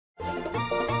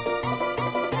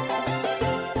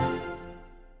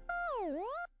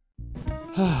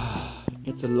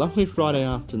It's a lovely Friday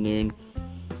afternoon,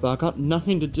 but I got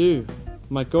nothing to do.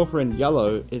 My girlfriend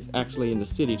Yellow is actually in the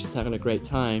city just having a great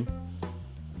time.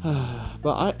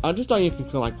 But I just don't even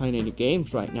feel like playing any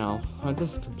games right now. I'm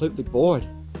just completely bored.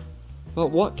 But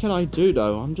what can I do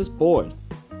though? I'm just bored.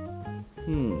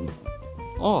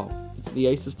 Oh, it's the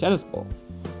Aces tennis ball.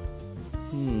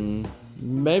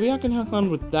 Maybe I can have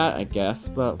fun with that, I guess,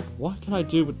 but what can I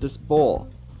do with this ball?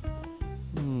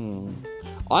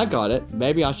 I got it.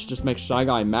 Maybe I should just make Shy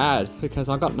Guy mad, because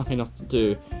I got nothing else to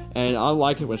do, and I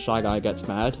like it when Shy Guy gets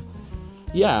mad.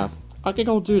 Yeah, I think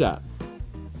I'll do that.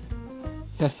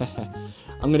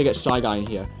 I'm gonna get Shy Guy in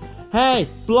here. Hey,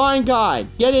 blind guy,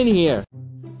 get in here!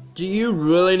 Do you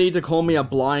really need to call me a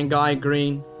blind guy,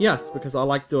 Green? Yes, because I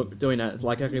like doing that,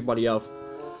 like everybody else.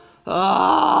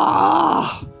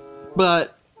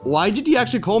 But why did you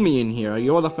actually call me in here?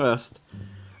 You're the first.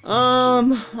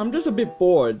 I'm just a bit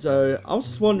bored, so I was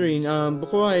just wondering,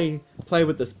 before I play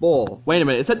with this ball. Wait a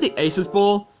minute, is that the Aces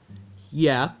ball?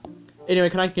 Yeah.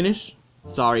 Anyway, can I finish?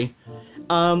 Sorry.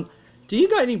 Do you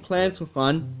got any plans for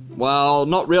fun? Well,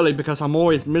 not really, because I'm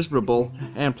always miserable,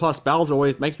 and plus Bowser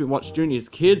always makes me watch Junior's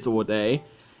kids all day.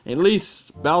 At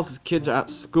least Bowser's kids are at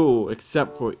school,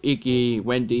 except for Iggy,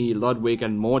 Wendy, Ludwig,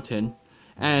 and Morton.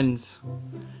 And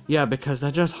yeah, because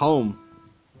they're just home.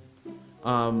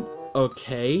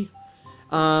 Okay.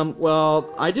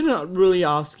 Well, I didn't really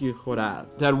ask you for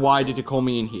that. Then why did you call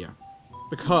me in here?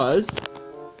 Because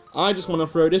I just want to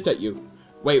throw this at you.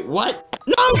 Wait, what?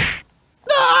 No!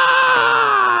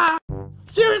 Ah!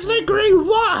 Seriously, Green,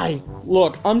 why?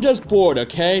 Look, I'm just bored,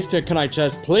 okay? So can I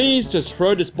please just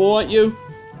throw this ball at you?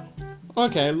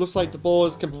 Okay, looks like the ball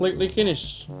is completely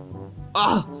finished.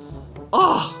 Oh,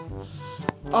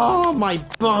 my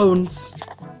bones.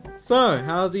 So,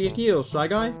 how do you feel, Shy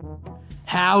Guy?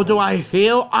 How do I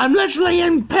feel? I'm literally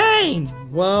in pain!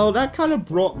 Well, that kind of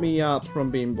brought me up from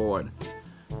being bored.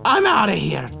 I'm out of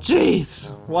here,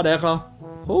 jeez! Whatever.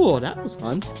 Oh, that was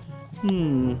fun.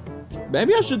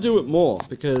 Maybe I should do it more,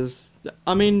 because,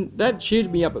 I mean, that cheered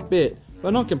me up a bit,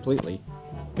 but not completely.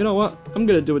 You know what? I'm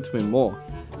gonna do it to him more.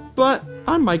 But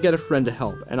I might get a friend to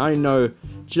help, and I know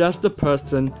just the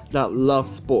person that loves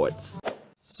sports.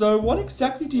 So what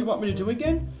exactly do you want me to do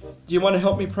again? Do you want to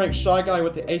help me prank Shy Guy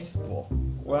with the Aces ball?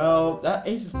 Well, that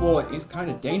Aces ball is kind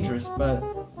of dangerous, but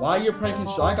why are you pranking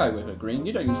Shy Guy with it, Green?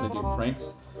 You don't usually do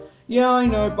pranks. Yeah, I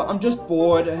know, but I'm just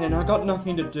bored, and I got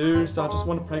nothing to do, so I just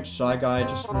want to prank Shy Guy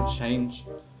just for a change.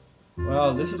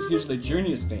 Well, this is usually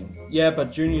Junior's thing. Yeah,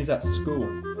 but Junior's at school.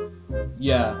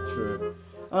 Yeah, true.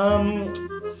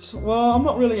 Well, I'm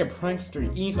not really a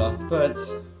prankster either, but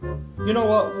you know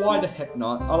what? Why the heck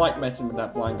not? I like messing with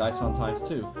that blind guy sometimes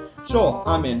too. Sure,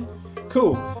 I'm in.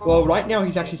 Cool. Well, right now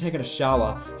he's actually taking a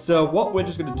shower. So what we're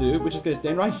just gonna do, we're just gonna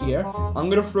stand right here. I'm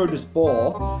gonna throw this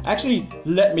ball. Actually,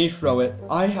 let me throw it.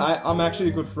 I'm actually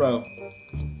a good throw.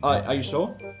 Are you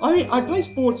sure? I mean, I play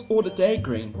sports all the day,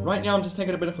 Green. Right now I'm just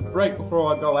taking a bit of a break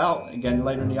before I go out again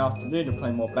later in the afternoon to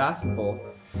play more basketball.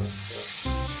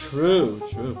 True.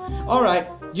 Alright,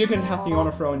 you can have the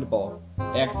honor throwing the ball.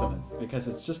 Excellent, because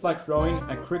it's just like throwing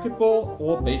a cricket ball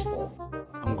or baseball.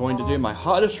 I'm going to do my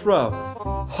hardest throw.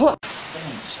 Huh.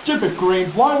 Stupid Green,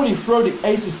 why would he throw the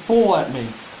Aces ball at me?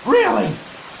 Really?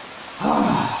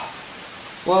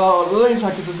 Well, at least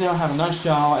I could just now have a nice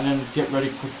shower and then get ready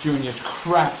for Junior's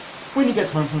crap when he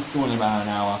gets home from school in about an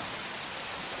hour.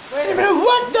 Wait a minute,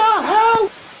 what the hell?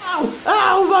 Ow!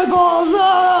 Ow, my balls!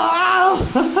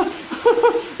 Ow!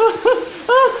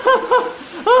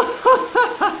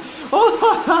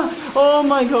 Oh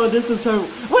my god, this is so...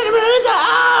 Wait a minute!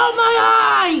 Ow, my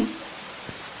eye!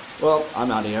 Well,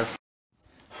 I'm out of here.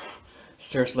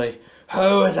 Seriously,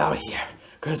 who is out here?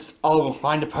 Because I will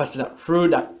find the person that threw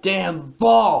that damn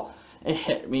ball and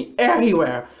hit me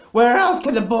everywhere. Where else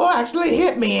can the ball actually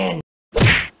hit me in?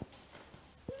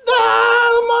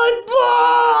 Oh, my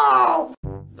balls!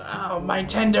 Oh, my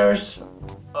tenders.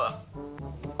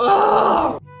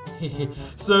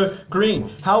 So,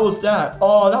 Green, how was that?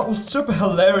 Oh, that was super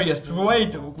hilarious. Way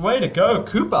to go,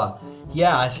 Koopa.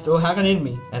 Yeah, I still have it in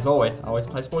me. As always, I always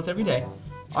play sports every day.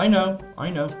 I know.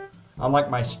 Unlike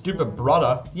my stupid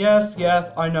brother. Yes,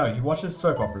 I know. He watches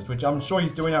soap operas, which I'm sure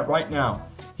he's doing that right now.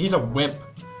 He's a wimp.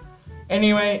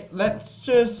 Anyway, let's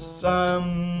just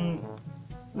go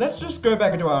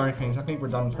back into our own things. I think we're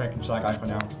done pranking Shy Guy for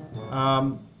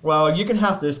now. Well, you can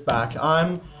have this back.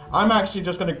 I'm actually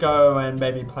just gonna go and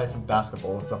maybe play some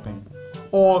basketball or something.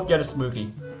 Or get a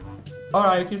smoothie.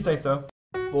 Alright, if you say so.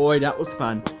 Boy, that was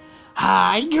fun.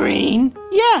 Hi, Green.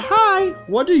 Yeah, hi.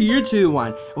 What do you two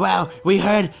want? Well, we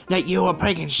heard that you were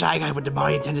pranking Shy Guy with the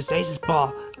Mario Tennis Aces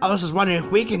ball. I was just wondering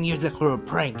if we can use it for a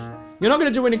prank. You're not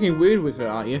gonna do anything weird with it,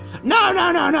 are you? No,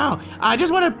 no, no, no. I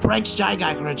just want to prank Shy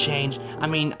Guy for a change. I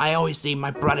mean, I always see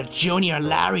my brother Junior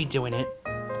Larry doing it.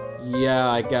 Yeah,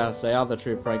 I guess. They are the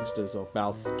true pranksters or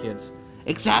Bowser's kids.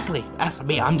 Exactly. As for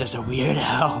me, I'm just a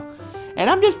weirdo. And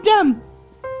I'm just dumb.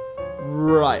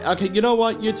 Right. Okay, you know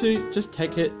what? You two, just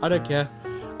take it. I don't care.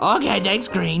 Okay, thanks,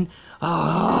 Green.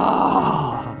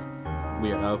 Oh.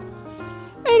 Weirdo.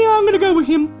 Anyway, I'm gonna go with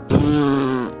him.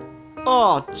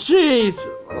 Oh, jeez.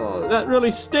 Oh, that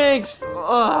really stinks.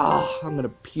 Oh, I'm gonna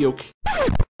puke.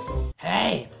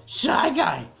 Hey, Shy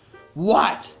Guy.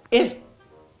 What is...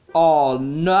 Oh,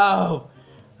 no.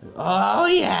 Oh,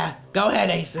 yeah. Go ahead,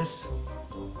 Aces.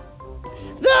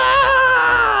 No!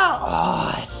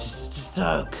 Oh, it's just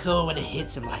so cool when it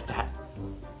hits him like that.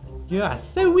 Yeah,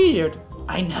 so weird.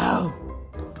 I know.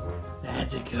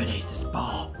 That's a good Aces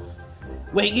ball.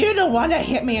 Wait, you're the one that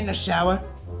hit me in the shower?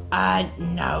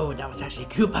 No, that was actually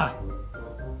Koopa.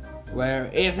 Where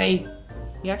is he?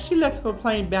 He actually left for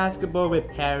playing basketball with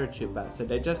paratroopers, so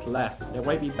they just left. They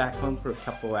won't be back home for a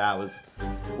couple hours.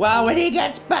 Well, when he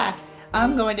gets back,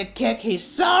 I'm going to kick his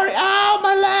sorry... Ow,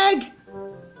 my leg!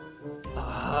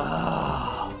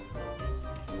 Oh.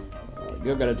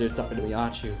 You're gonna do something to me,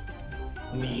 aren't you?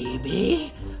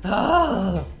 Maybe?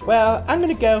 Oh. Well, I'm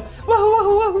gonna go. Whoa,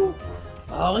 whoa, whoa.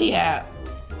 Oh, yeah.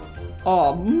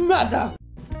 Oh, mother!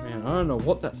 Man, I don't know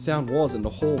what that sound was in the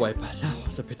hallway, but that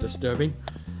was a bit disturbing.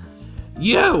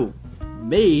 You!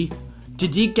 Me?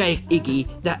 Did you give Iggy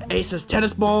that Aces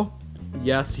tennis ball?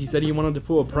 Yes, he said he wanted to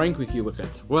pull a prank with you with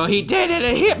it. Well, he did and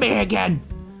it hit me again!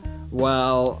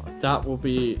 Well, that will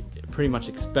be pretty much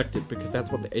expected because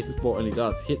that's what the Aces ball only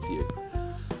does, hits you.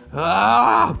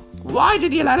 Ah! Why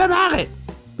did you let him have it?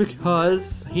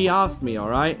 Because he asked me,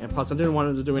 alright? And plus I didn't want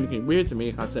him to do anything weird to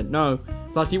me. I said no.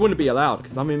 Plus he wouldn't be allowed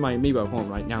because I'm in my amiibo form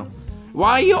right now.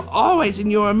 Why are you always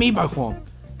in your amiibo form?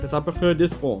 Because I prefer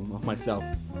this form of myself.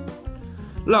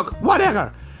 Look,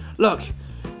 whatever. Look,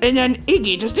 and then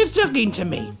Iggy just did something to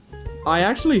me. I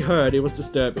actually heard it was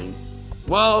disturbing.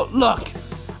 Well, look,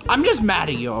 I'm just mad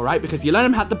at you, alright? Because you let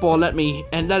him have the ball, let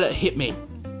it hit me.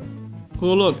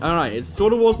 Well, look, alright, it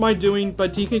sort of was my doing,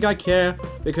 but do you think I care?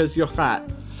 Because you're fat.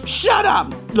 Shut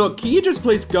up! Look, can you just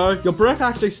please go? Your breath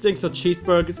actually stinks of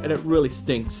cheeseburgers, and it really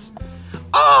stinks.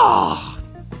 Oh!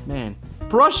 Man,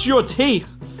 brush your teeth!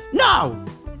 No!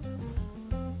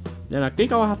 Then I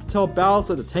think I'll have to tell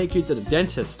Bowser to take you to the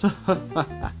dentist.